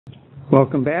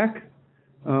Welcome back.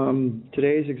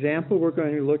 Today's example, we're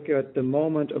going to look at the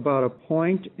moment about a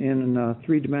point in a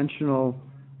three-dimensional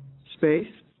space.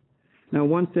 Now,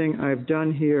 one thing I've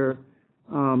done here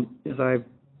is I've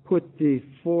put the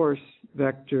force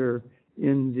vector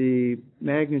in the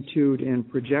magnitude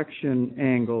and projection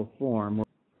angle form.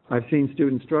 I've seen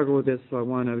students struggle with this, so I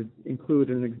want to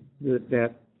include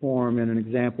that form in an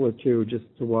example or two just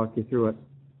to walk you through it.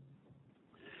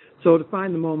 So to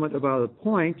find the moment about a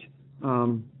point,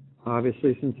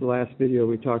 obviously, since the last video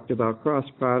we talked about cross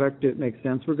product, it makes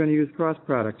sense we're going to use cross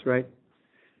products, right?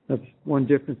 That's one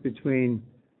difference between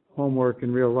homework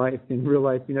and real life. In real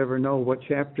life, you never know what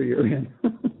chapter you're in.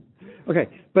 Okay,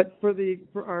 but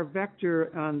for our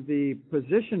vector on the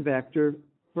position vector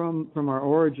from our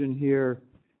origin here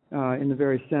in the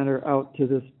very center out to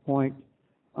this point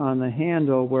on the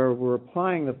handle where we're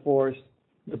applying the force,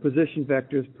 the position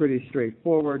vector is pretty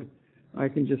straightforward. I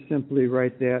can just simply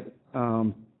write that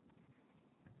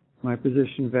my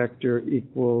position vector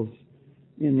equals,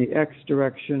 in the x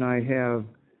direction I have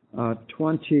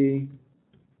 20.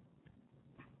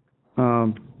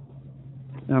 I'm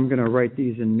going to write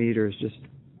these in meters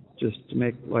just to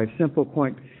make life simple.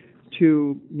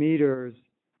 0.2 meters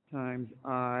times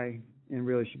I, and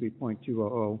really should be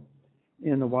 0.200.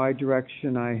 In the y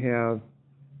direction I have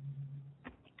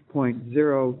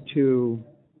 0.02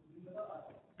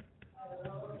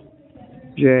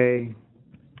 J,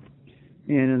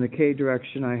 and in the k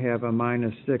direction I have a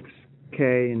minus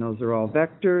 6k, and those are all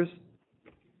vectors.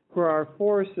 For our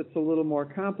force, it's a little more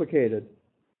complicated.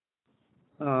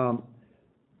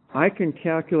 I can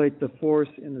calculate the force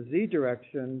in the z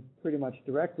direction pretty much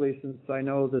directly, since I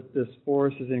know that this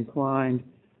force is inclined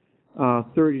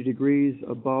 30 degrees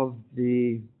above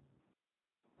the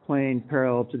plane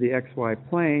parallel to the xy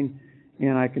plane,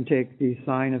 and I can take the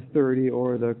sine of 30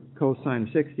 or the cosine of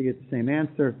 60 to get the same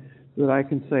answer, so that I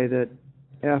can say that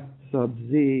f sub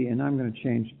z, and I'm going to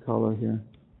change color here,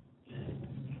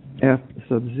 f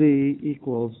sub z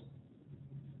equals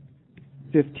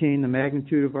 15, the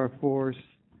magnitude of our force,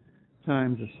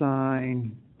 times the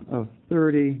sine of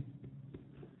 30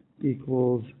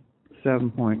 equals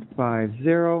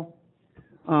 7.50.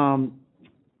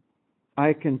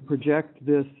 I can project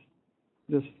this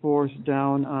force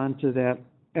down onto that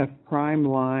f prime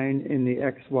line in the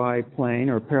xy plane,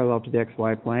 or parallel to the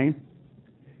xy plane,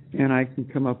 and I can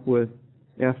come up with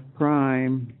f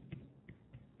prime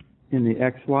in the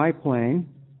xy plane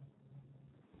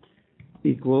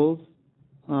equals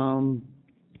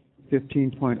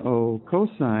 15.0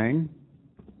 cosine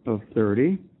of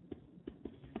 30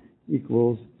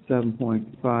 equals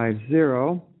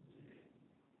 7.50,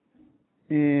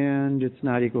 and it's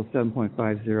not equal to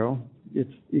 7.50,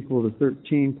 it's equal to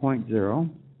 13.0.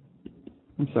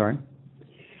 I'm sorry.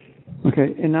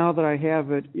 Okay, and now that I have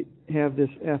this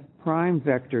f prime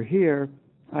vector here,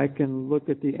 I can look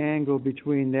at the angle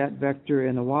between that vector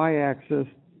and the y-axis,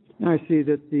 and I see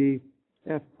that the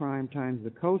f prime times the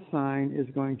cosine is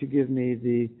going to give me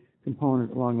the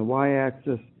component along the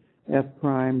y-axis. F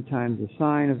prime times the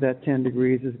sine of that 10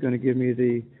 degrees is going to give me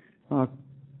the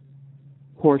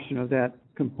portion of that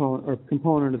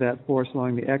component of that force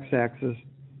along the x-axis.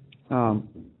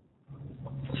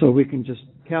 So we can just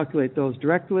calculate those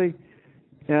directly.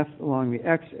 F along the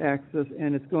x-axis,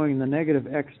 and it's going in the negative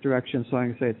x direction, so I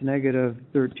can say it's negative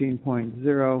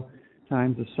 13.0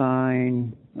 times the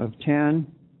sine of 10.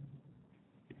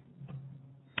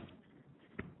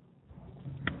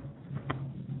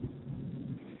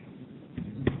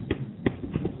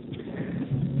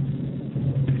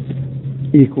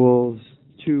 Equals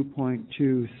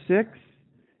 2.26,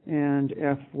 and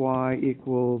Fy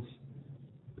equals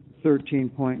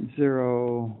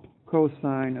 13.0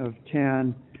 cosine of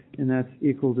 10, and that's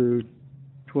equal to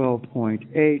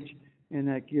 12.8, and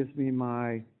that gives me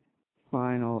my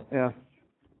final F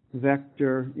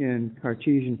vector in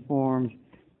Cartesian forms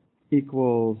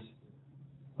equals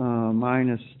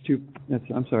minus 2,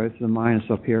 I'm sorry, it's a minus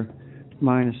up here,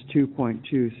 minus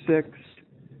 2.26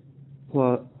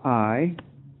 plus I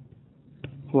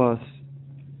plus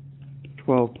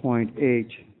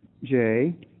 12.8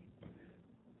 J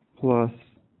plus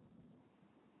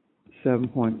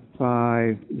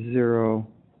 7.50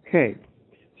 K.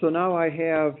 So now I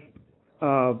have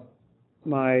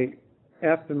my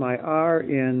F and my R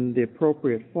in the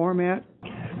appropriate format.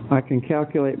 I can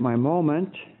calculate my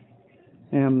moment.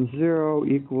 M0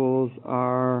 equals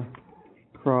R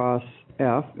cross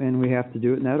F, and we have to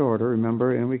do it in that order,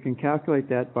 remember, and we can calculate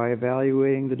that by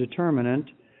evaluating the determinant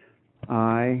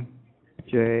I,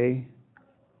 J,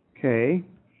 K,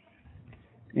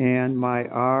 and my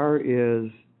R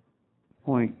is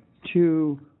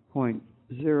 0.2,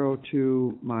 0,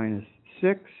 2, minus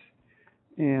 6,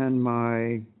 and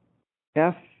my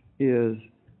F is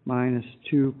minus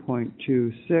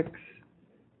 2.26,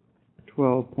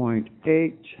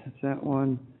 12.8, that's that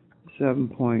one,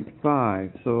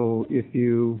 7.5. So if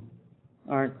you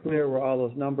aren't clear where all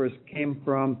those numbers came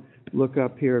from, look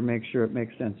up here and make sure it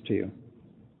makes sense to you.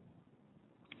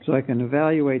 So I can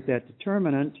evaluate that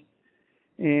determinant,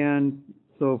 and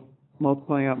so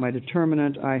multiplying out my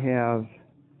determinant, I have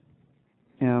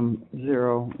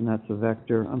M0, and that's a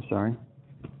vector,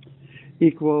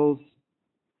 equals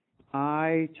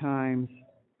I times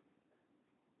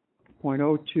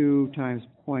 0.02 times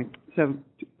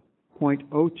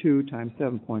 0.02 times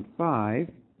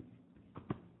 7.5,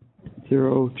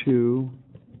 0.02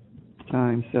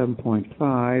 times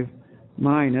 7.5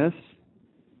 minus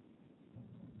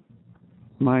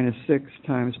 6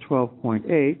 times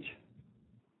 12.8.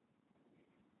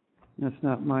 That's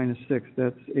not minus 6,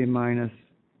 that's a minus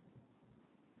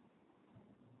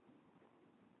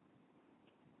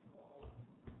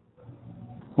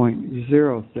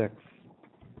 0.06.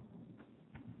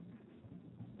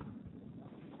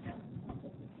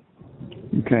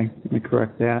 Okay, let me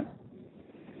correct that.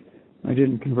 I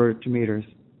didn't convert it to meters.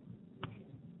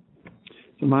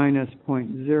 So minus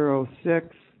 0.06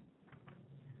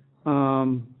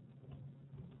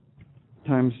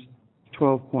 times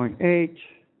 12.8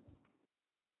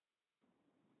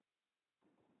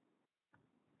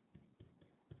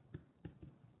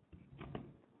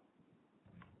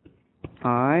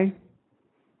 I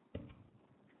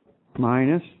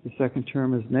minus, the second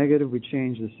term is negative, we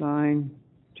change the sign,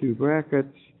 2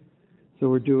 brackets, so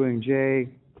we're doing J,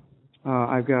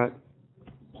 I've got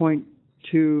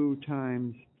 0.2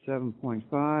 times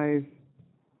 7.5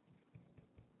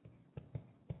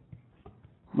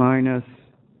 minus,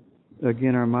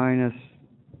 again our minus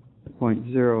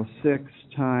 0.06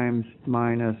 times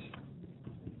minus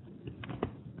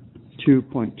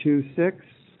 2.26,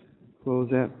 close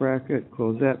that bracket,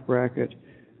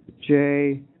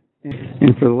 J,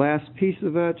 and for the last piece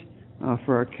of it,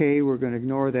 for our K, we're going to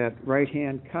ignore that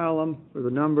right-hand column for the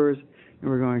numbers, and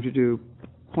we're going to do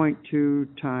 0.2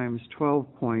 times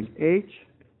 12.8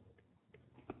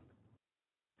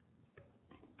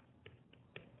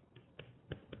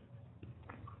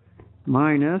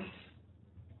 minus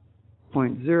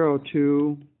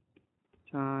 0.02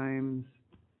 times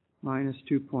minus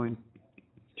 2.26,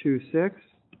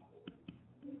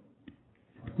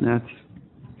 and that's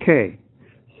K.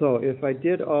 So if I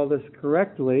did all this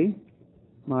correctly,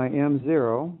 my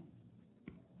M0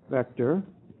 vector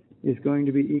is going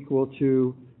to be equal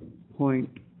to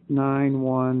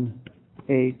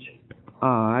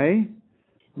 0.918I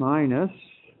minus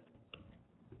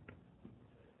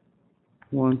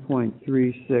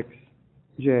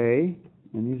 1.36J,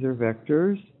 and these are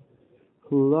vectors,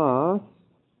 plus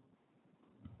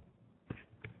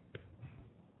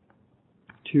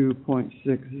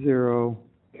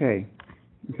 2.60K.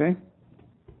 Okay?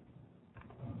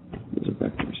 Those are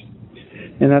vectors.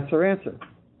 And that's our answer.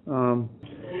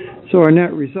 So our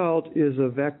net result is a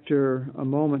vector, a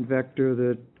moment vector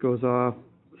that goes off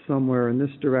somewhere in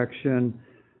this direction,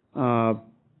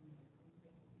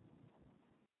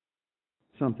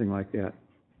 something like that.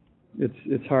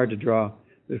 It's hard to draw.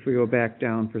 If we go back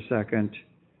down for a second,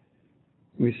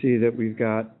 we see that we've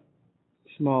got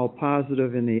small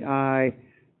positive in the I,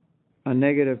 a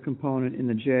negative component in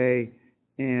the J,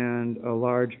 and a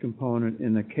large component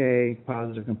in the K,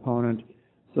 positive component.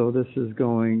 So this is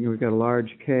going, we've got a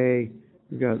large K,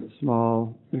 we've got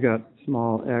small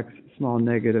x, small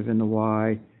negative in the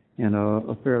Y, and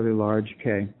a fairly large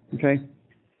K. Okay?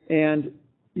 And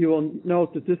you will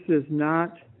note that this is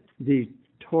not the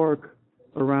torque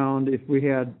around, if we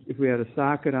had a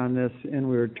socket on this and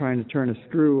we were trying to turn a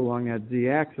screw along that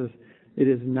z-axis, it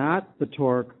is not the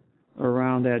torque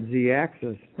around that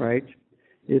z-axis, right?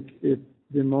 It's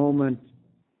the moment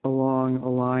along a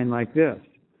line like this.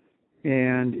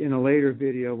 And in a later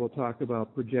video, we'll talk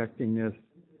about projecting this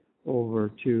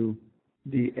over to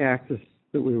the axis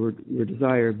that we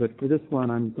desired. But for this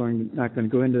one, I'm not going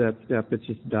to go into that step. It's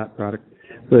just a dot product.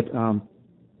 But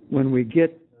when we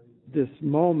get this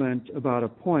moment about a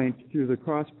point through the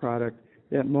cross product,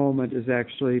 that moment is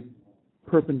actually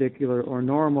perpendicular or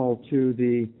normal to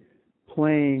the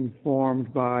plane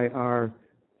formed by our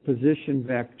position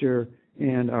vector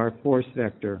and our force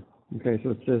vector. Okay,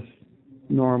 so it's this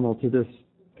normal to this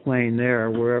plane there,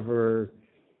 wherever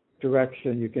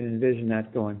direction you can envision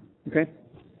that going. Okay?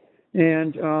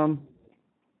 And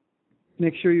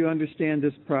make sure you understand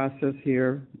this process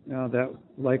here. That's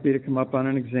likely to come up on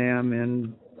an exam,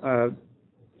 and I've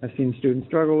seen students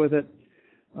struggle with it.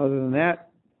 Other than that,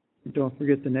 Don't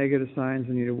forget the negative signs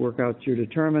when you work out your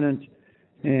determinant.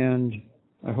 And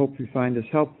I hope you find this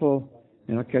helpful,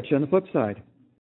 and I'll catch you on the flip side.